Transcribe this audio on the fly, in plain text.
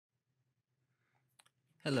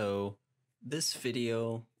Hello. This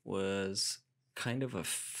video was kind of a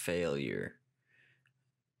failure.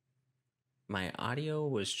 My audio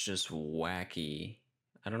was just wacky.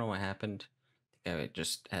 I don't know what happened. I think I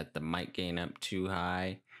just had the mic gain up too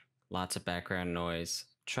high, lots of background noise.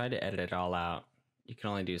 Tried to edit it all out. You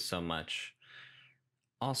can only do so much.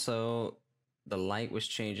 Also, the light was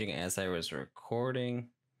changing as I was recording.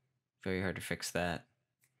 Very hard to fix that.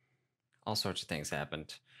 All sorts of things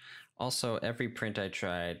happened. Also, every print I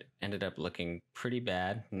tried ended up looking pretty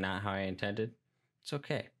bad, not how I intended. It's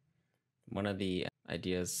okay. One of the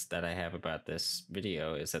ideas that I have about this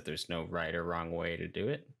video is that there's no right or wrong way to do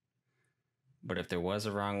it. But if there was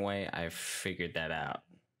a wrong way, I've figured that out.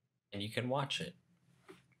 And you can watch it.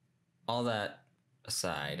 All that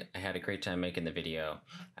aside, I had a great time making the video.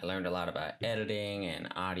 I learned a lot about editing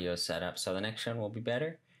and audio setup, so the next one will be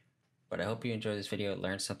better. But I hope you enjoy this video,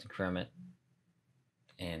 learn something from it,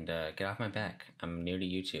 and get off my back. I'm new to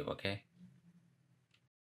YouTube, okay?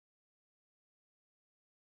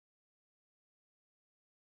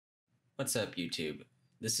 What's up, YouTube?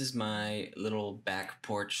 This is my little back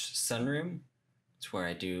porch sunroom. It's where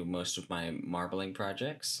I do most of my marbling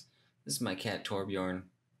projects. This is my cat Torbjorn.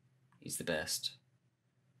 He's the best.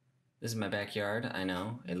 This is my backyard. I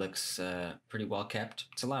know, it looks pretty well kept.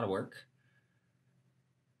 It's a lot of work.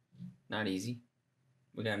 Not easy.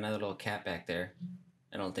 We got another little cat back there.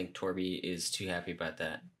 I don't think Torby is too happy about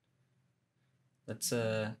that. Let's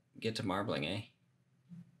get to marbling, eh?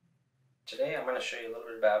 Today I'm going to show you a little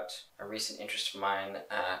bit about a recent interest of mine,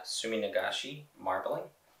 Suminagashi marbling.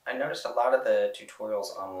 I noticed a lot of the tutorials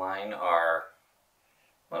online are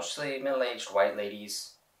mostly middle-aged white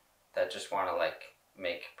ladies that just want to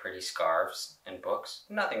make pretty scarves and books.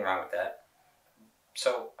 Nothing wrong with that.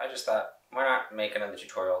 So I just thought, why not make another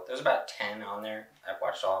tutorial? There's about 10 on there. I've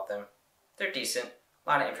watched all of them. They're decent. A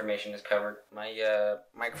lot of information is covered. My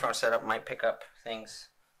microphone setup might pick up things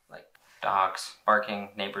like dogs barking,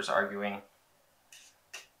 neighbors arguing,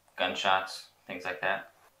 gunshots, things like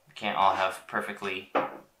that. We can't all have perfectly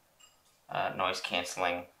noise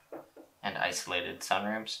canceling and isolated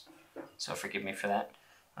sunrooms, so forgive me for that.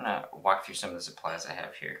 I'm gonna walk through some of the supplies I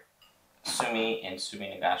have here. Sumi in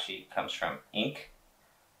Suminagashi comes from ink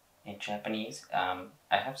in Japanese.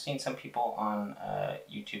 I have seen some people on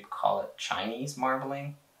YouTube call it Chinese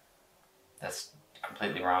marbling. That's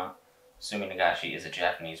completely wrong. Suminagashi is a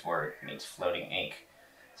Japanese word. It means floating ink.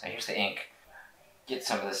 So here's the ink. Get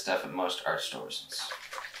some of this stuff at most art stores. It's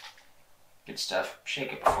good stuff.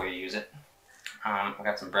 Shake it before you use it. I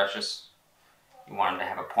got some brushes. You want them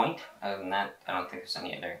to have a point. Other than that, I don't think there's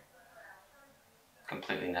any other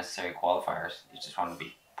completely necessary qualifiers. You just want them to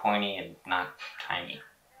be pointy and not tiny.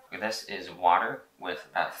 This is water with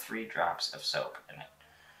about 3 drops of soap in it.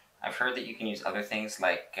 I've heard that you can use other things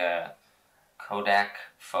like Kodak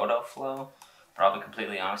Photo Flow, but I'll be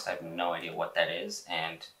completely honest, I have no idea what that is,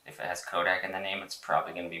 and if it has Kodak in the name, it's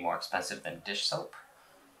probably going to be more expensive than dish soap.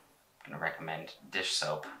 I'm going to recommend dish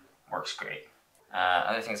soap. Works great.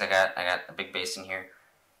 Other things I got a big basin here.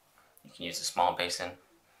 You can use a small basin.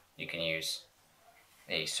 You can use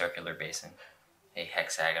a circular basin, a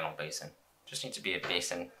hexagonal basin. Just needs to be a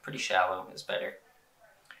basin, pretty shallow is better.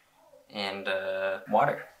 And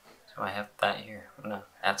water. So I have that here. I'm gonna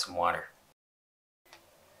add some water.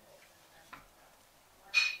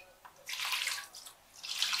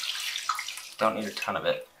 Don't need a ton of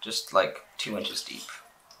it, just like 2 inches deep.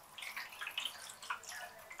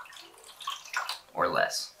 Or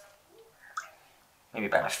less. Maybe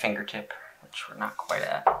about a fingertip, which we're not quite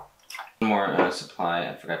at. One more supply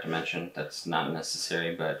I forgot to mention that's not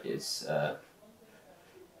necessary but is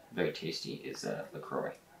very tasty is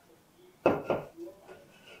LaCroix.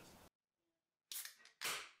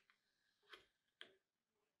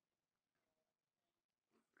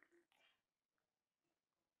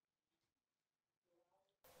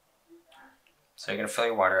 So you're going to fill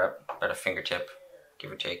your water up about a fingertip,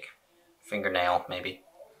 give or take. Fingernail, maybe.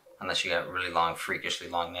 Unless you got really long, freakishly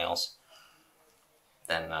long nails.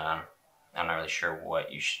 Then I'm not really sure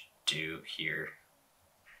what you should do here.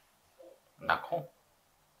 Knuckle.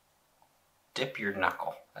 Dip your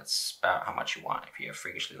knuckle. That's about how much you want if you have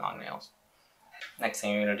freakishly long nails. Next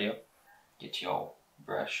thing you're going to do, get your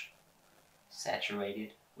brush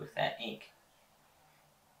saturated with that ink.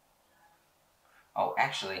 Oh,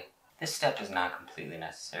 actually, this step is not completely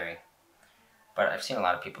necessary, but I've seen a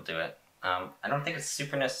lot of people do it. I don't think it's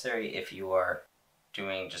super necessary if you are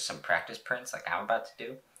doing just some practice prints like I'm about to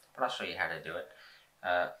do, but I'll show you how to do it.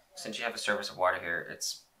 Since you have a surface of water here,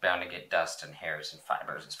 it's bound to get dust and hairs and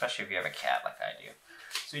fibers, especially if you have a cat like I do.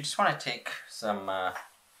 So you just want to take some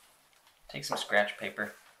scratch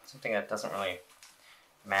paper, something that doesn't really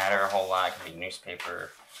matter a whole lot. It can be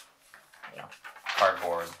newspaper, you know,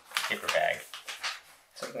 cardboard, paper bag.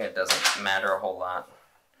 Something that doesn't matter a whole lot.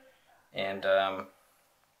 And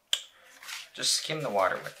just skim the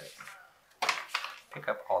water with it. Pick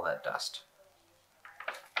up all that dust.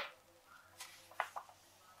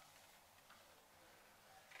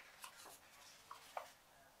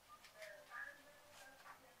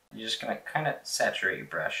 You're just going to kind of saturate your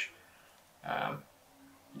brush.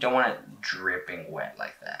 You don't want it dripping wet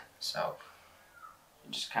like that. So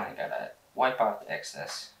you just kind of got to wipe off the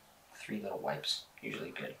excess. 3 little wipes,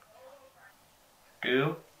 usually good.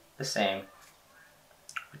 Do the same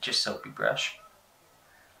with your soapy brush.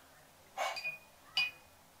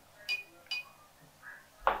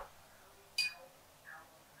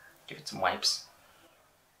 Give it some wipes.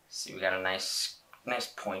 See, we got a nice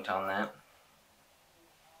point on that.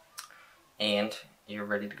 And you're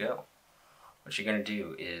ready to go. What you're gonna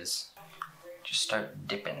do is just start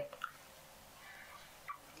dipping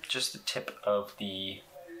just the tip of the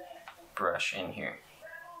brush in here.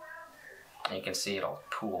 And you can see it'll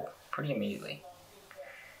pool pretty immediately.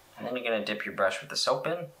 And then you're gonna dip your brush with the soap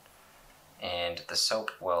in, and the soap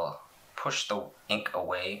will push the ink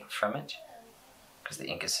away from it because the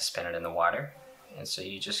ink is suspended in the water. And so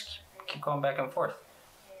you just keep going back and forth.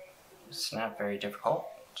 It's not very difficult.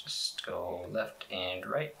 Just go left and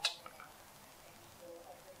right.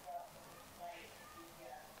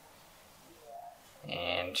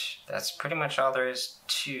 And that's pretty much all there is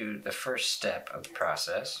to the first step of the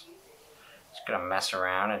process. Just gonna mess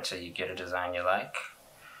around until you get a design you like.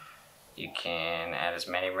 You can add as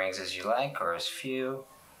many rings as you like or as few.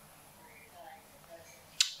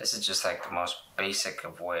 This is just like the most basic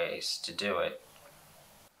of ways to do it.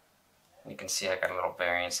 You can see I got a little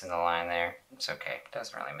variance in the line there. It's okay, it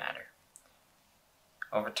doesn't really matter.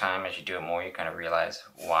 Over time, as you do it more, you kind of realize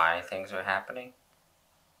why things are happening.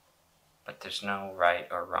 But there's no right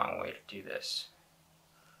or wrong way to do this.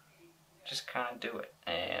 Just kind of do it,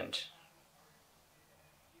 and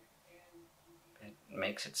it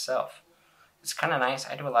makes itself. It's kind of nice.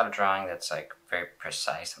 I do a lot of drawing that's like very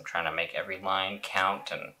precise. I'm trying to make every line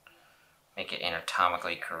count and make it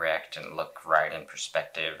anatomically correct and look right in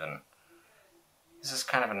perspective, and this is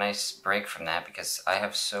kind of a nice break from that because I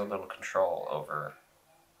have so little control over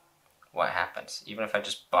what happens. Even if I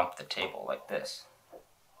just bump the table like this,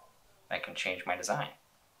 I can change my design.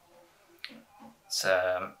 It's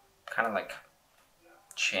kind of like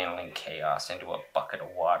channeling chaos into a bucket of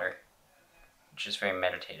water, which is very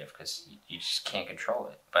meditative because you just can't control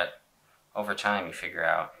it. But over time you figure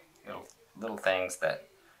out little things that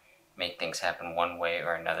make things happen one way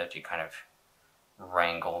or another to kind of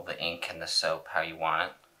wrangle the ink and the soap how you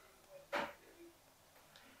want it.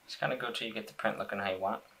 Just kind of go till you get the print looking how you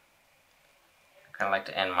want. I kind of like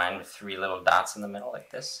to end mine with 3 little dots in the middle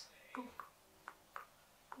like this. Boop,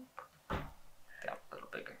 boop, boop. Yeah, a little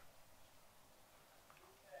bigger.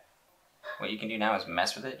 What you can do now is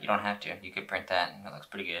mess with it. You don't have to. You could print that and it looks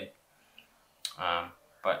pretty good.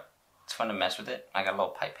 But it's fun to mess with it. I got a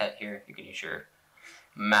little pipette here. You can use your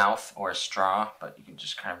mouth or a straw, but you can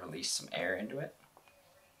just kind of release some air into it.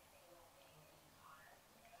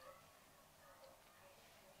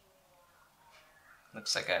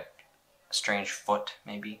 Looks like a strange foot,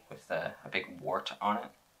 maybe, with a big wart on it.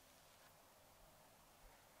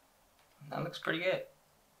 That looks pretty good.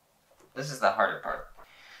 This is the harder part.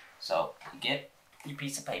 So, you get your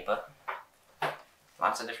piece of paper.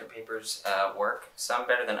 Lots of different papers work, some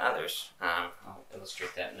better than others. I'll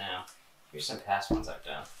illustrate that now. Here's some past ones I've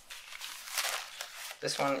done.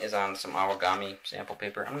 This one is on some origami sample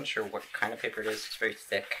paper. I'm not sure what kind of paper it is. It's very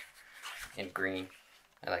thick and green.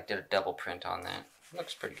 I did a double print on that. It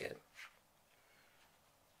looks pretty good.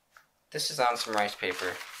 This is on some rice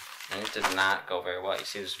paper, and it did not go very well. You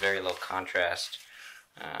see there's very low contrast.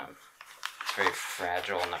 It's very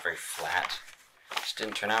fragile, not very flat. Just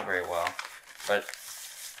didn't turn out very well. But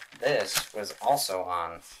this was also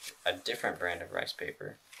on a different brand of rice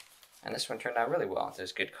paper, and this one turned out really well.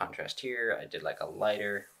 There's good contrast here. I did like a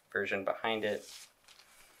lighter version behind it.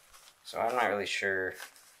 So I'm not really sure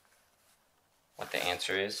what the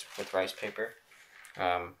answer is with rice paper.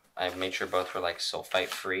 I made sure both were like sulfite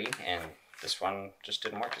free, and this one just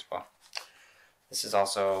didn't work as well. This is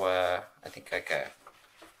also, I think like a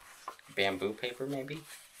bamboo paper maybe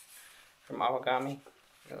from origami.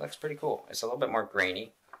 It looks pretty cool. It's a little bit more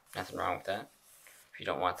grainy. Nothing wrong with that. If you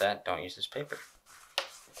don't want that, don't use this paper.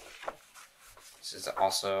 This is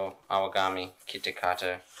also origami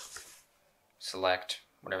kitakata select,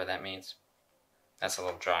 whatever that means. That's a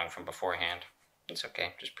little drawing from beforehand. It's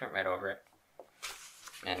okay, just print right over it.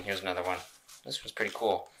 And here's another one. This was pretty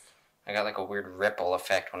cool. I got like a weird ripple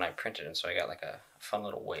effect when I printed it, so I got like a fun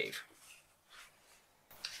little wave.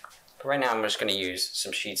 But right now I'm just going to use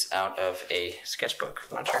some sheets out of a sketchbook.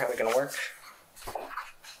 I'm not sure how they're going to work,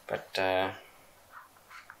 but I'm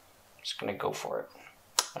just going to go for it.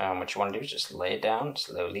 What you want to do is just lay it down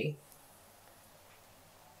slowly.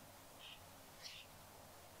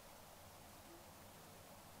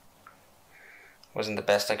 Wasn't the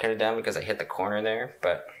best I could have done because I hit the corner there,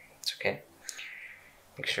 but it's okay.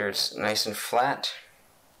 Make sure it's nice and flat.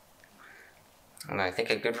 And I think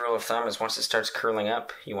a good rule of thumb is once it starts curling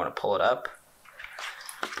up, you want to pull it up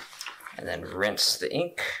and then rinse the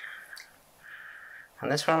ink.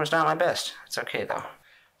 And this one was not my best. It's okay though.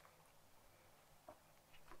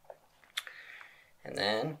 And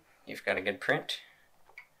then you've got a good print.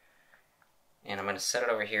 And I'm going to set it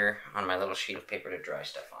over here on my little sheet of paper to dry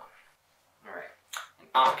stuff on. Alright.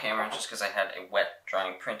 Off camera, just because I had a wet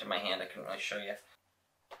drying print in my hand, I couldn't really show you.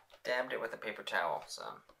 Dabbed it with a paper towel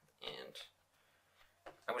some, and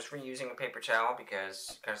I was reusing a paper towel because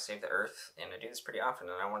you gotta save the earth, and I do this pretty often,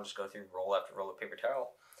 and I want to just go through roll after roll of paper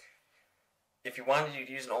towel. If you wanted, you'd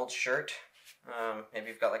use an old shirt. Maybe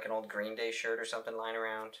you've got like an old Green Day shirt or something lying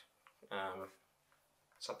around.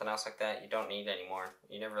 Something else like that you don't need anymore.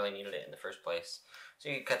 You never really needed it in the first place. So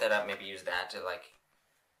you could cut that up, maybe use that to like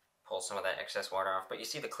pull some of that excess water off. But you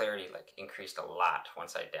see the clarity like increased a lot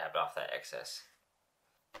once I dabbed off that excess.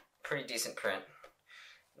 Pretty decent print.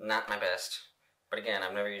 Not my best. But again,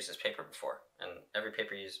 I've never used this paper before. And every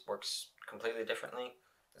paper you use works completely differently.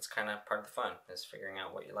 That's kind of part of the fun, is figuring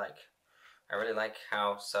out what you like. I really like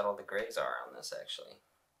how subtle the grays are on this, actually.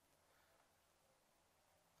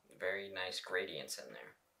 Very nice gradients in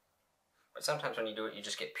there. But sometimes when you do it, you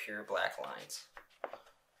just get pure black lines.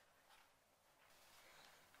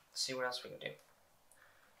 Let's see what else we can do.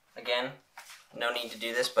 Again, no need to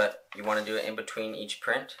do this, but you want to do it in between each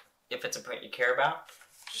print. If it's a print you care about,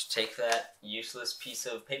 just take that useless piece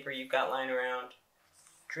of paper you've got lying around,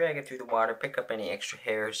 drag it through the water, pick up any extra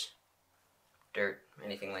hairs, dirt,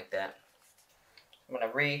 anything like that. I'm going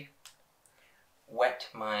to re-wet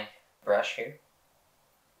my brush here.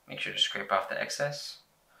 Make sure to scrape off the excess.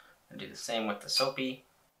 And do the same with the soapy.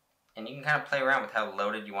 And you can kind of play around with how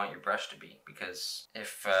loaded you want your brush to be, because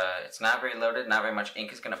if it's not very loaded, not very much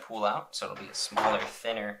ink is going to pool out, so it'll be a smaller,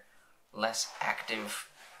 thinner, less active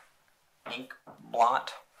ink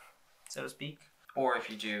blot, so to speak. Or if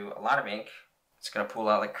you do a lot of ink, it's going to pool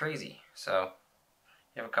out like crazy. So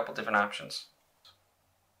you have a couple different options.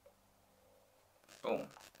 Boom.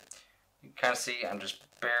 You can kind of see I'm just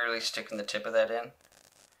barely sticking the tip of that in.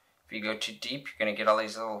 If you go too deep, you're going to get all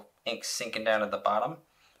these little inks sinking down to the bottom.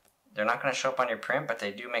 They're not going to show up on your print, but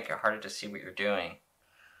they do make it harder to see what you're doing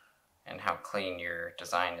and how clean your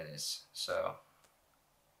design is. So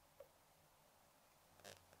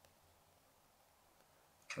you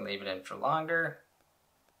can leave it in for longer,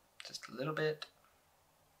 just a little bit.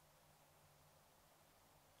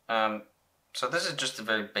 So this is just a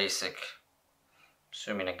very basic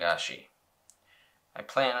Suminagashi. I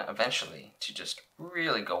plan eventually to just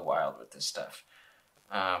really go wild with this stuff.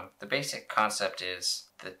 The basic concept is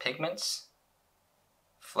the pigments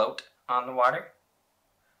float on the water,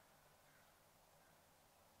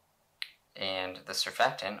 and the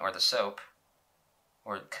surfactant, or the soap,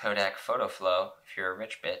 or Kodak photo flow, if you're a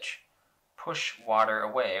rich bitch, push water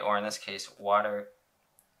away, or in this case, water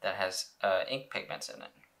that has ink pigments in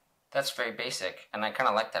it. That's very basic, and I kind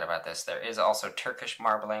of like that about this. There is also Turkish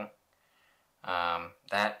marbling.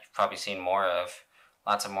 That you've probably seen more of.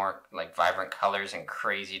 Lots of more like vibrant colors and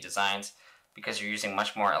crazy designs, because you're using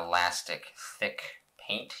much more elastic, thick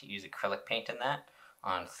paint. You use acrylic paint in that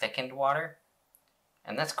on thickened water,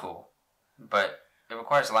 and that's cool. But it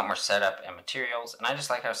requires a lot more setup and materials, and I just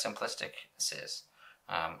like how simplistic this is.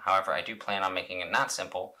 However, I do plan on making it not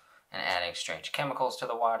simple and adding strange chemicals to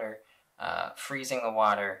the water, freezing the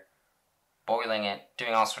water, boiling it,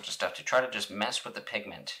 doing all sorts of stuff to try to just mess with the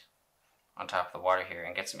pigment on top of the water here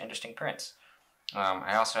and get some interesting prints.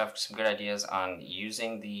 I also have some good ideas on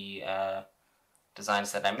using the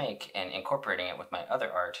designs that I make and incorporating it with my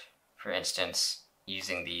other art. For instance,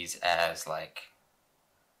 using these as like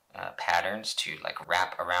patterns to like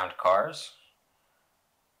wrap around cars.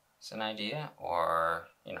 It's an idea. Or,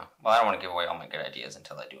 you know, well, I don't want to give away all my good ideas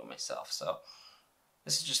until I do it myself. So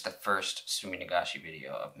this is just the first Suminagashi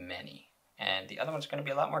video of many. And the other one's going to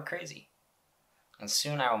be a lot more crazy. And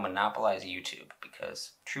soon I will monopolize YouTube,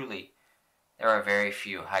 because truly there are very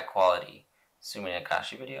few high quality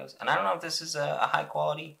Suminagashi videos. And I don't know if this is a high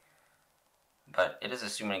quality, but it is a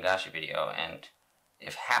Suminagashi video, and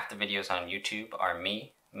if half the videos on YouTube are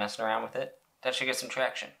me messing around with it, that should get some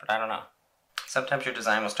traction, but I don't know. Sometimes your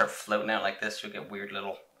design will start floating out like this. You'll get weird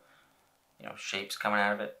little, shapes coming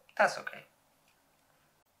out of it. That's okay.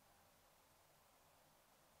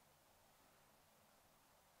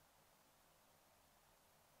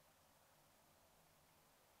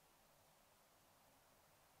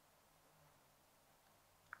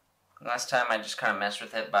 Last time I just kind of messed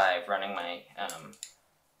with it by running my,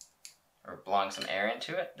 or blowing some air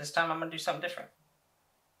into it. This time I'm going to do something different.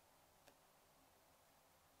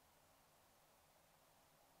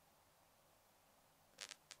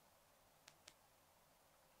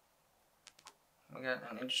 We got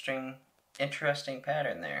an interesting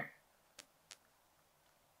pattern there.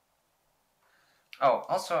 Oh,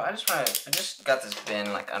 also, I just got this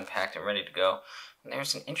bin like unpacked and ready to go. And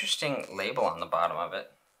there's an interesting label on the bottom of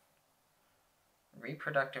it.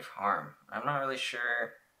 Reproductive harm. I'm not really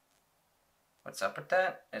sure what's up with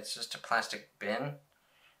that. It's just a plastic bin,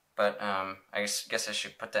 but I guess I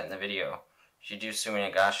should put that in the video. If you do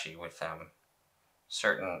Suminagashi with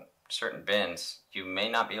certain bins, you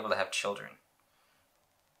may not be able to have children.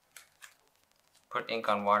 Put ink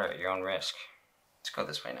on water at your own risk. Let's go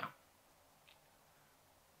this way now.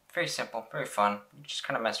 Very simple, very fun. You just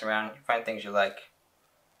kind of mess around, you find things you like.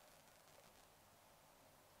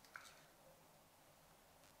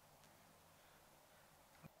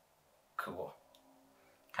 Cool.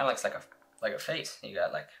 Kind of looks like a face. You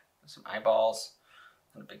got like some eyeballs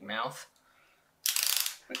and a big mouth.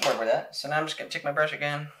 We can work with that. So now I'm just gonna take my brush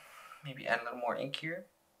again. Maybe add a little more ink here.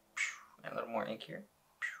 Add a little more ink here.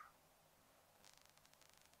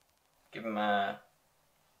 Give him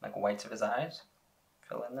like whites of his eyes.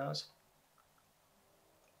 Fill in those.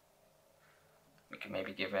 We can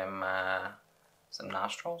maybe give him some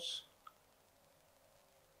nostrils.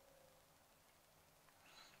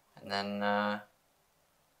 And then, I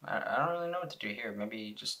don't really know what to do here.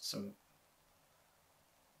 Maybe just some...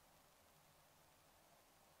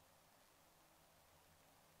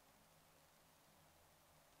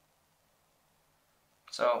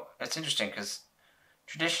 So, it's interesting because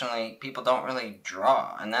traditionally people don't really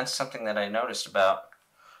draw. And that's something that I noticed about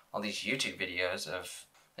all these YouTube videos of...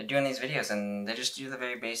 They're doing these videos and they just do the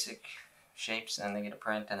very basic shapes and they get a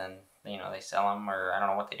print and then, they sell them, or I don't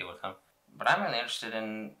know what they do with them. But I'm really interested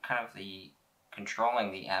in kind of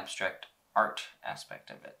controlling the abstract art aspect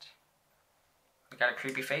of it. We got a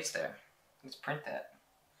creepy face there. Let's print that.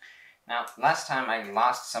 Now, last time I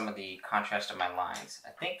lost some of the contrast of my lines.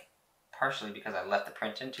 I think partially because I left the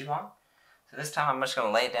print in too long. So this time I'm just going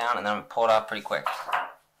to lay it down and then I'm going to pull it off pretty quick.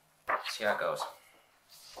 See how it goes.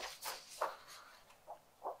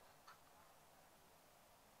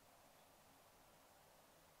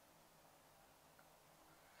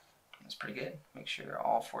 That's pretty good. Make sure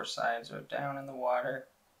all four sides are down in the water.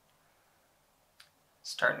 It's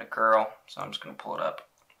starting to curl, so I'm just going to pull it up.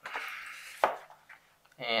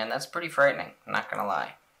 And that's pretty frightening, I'm not going to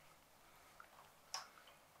lie.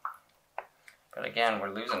 But again,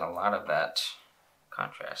 we're losing a lot of that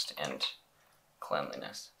contrast and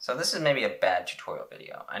cleanliness. So this is maybe a bad tutorial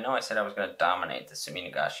video. I know I said I was going to dominate the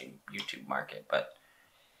Suminagashi YouTube market, but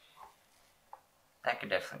that could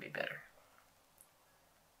definitely be better.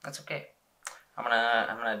 That's okay. I'm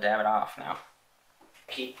gonna dab it off now.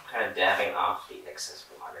 Keep kind of dabbing off the excess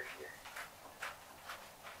water here.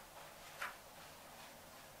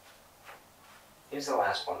 Here's the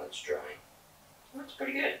last one that's drying. Looks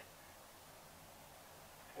pretty good.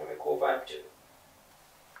 Kind of a cool vibe too.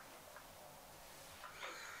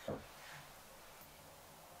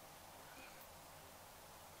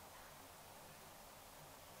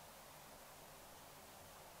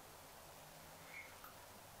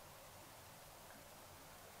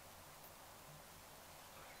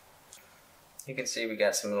 You can see we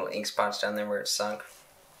got some little ink spots down there where it's sunk.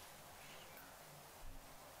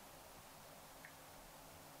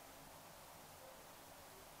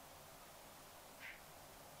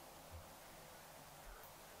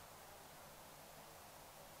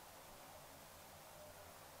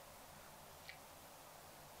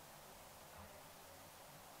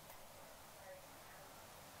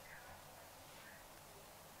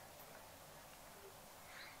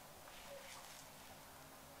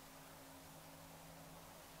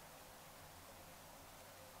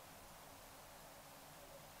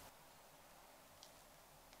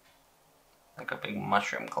 Like a big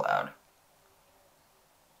mushroom cloud.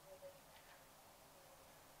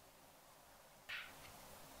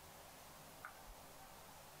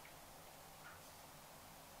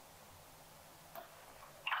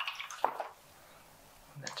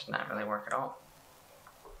 That did not really work at all.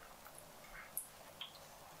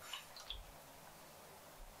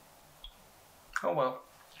 Oh well.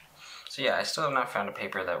 So yeah, I still have not found a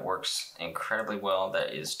paper that works incredibly well,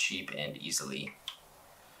 that is cheap and easily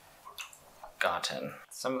gotten.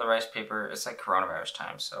 Some of the rice paper, it's like coronavirus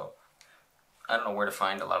time, so I don't know where to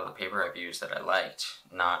find a lot of the paper I've used that I liked,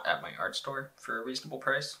 not at my art store for a reasonable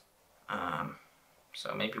price.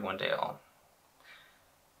 So maybe one day I'll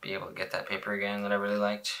be able to get that paper again that I really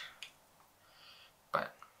liked.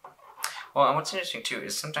 But, well, and what's interesting too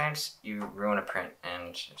is sometimes you ruin a print and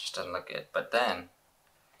it just doesn't look good, but then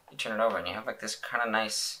you turn it over and you have like this kind of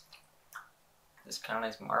nice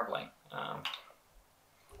marbling.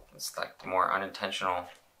 It's like the more unintentional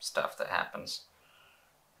stuff that happens.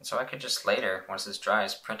 And so I could just later, once this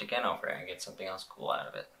dries, print again over it and get something else cool out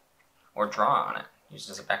of it. Or draw on it, use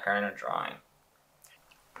it as a background in a drawing.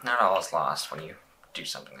 Not all is lost when you do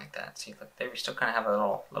something like that. See, look, there we still kind of have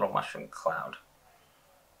a little mushroom cloud.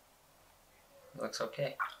 It looks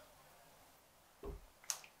okay.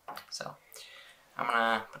 So, I'm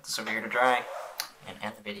gonna put this over here to dry and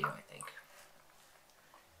end the video, I think.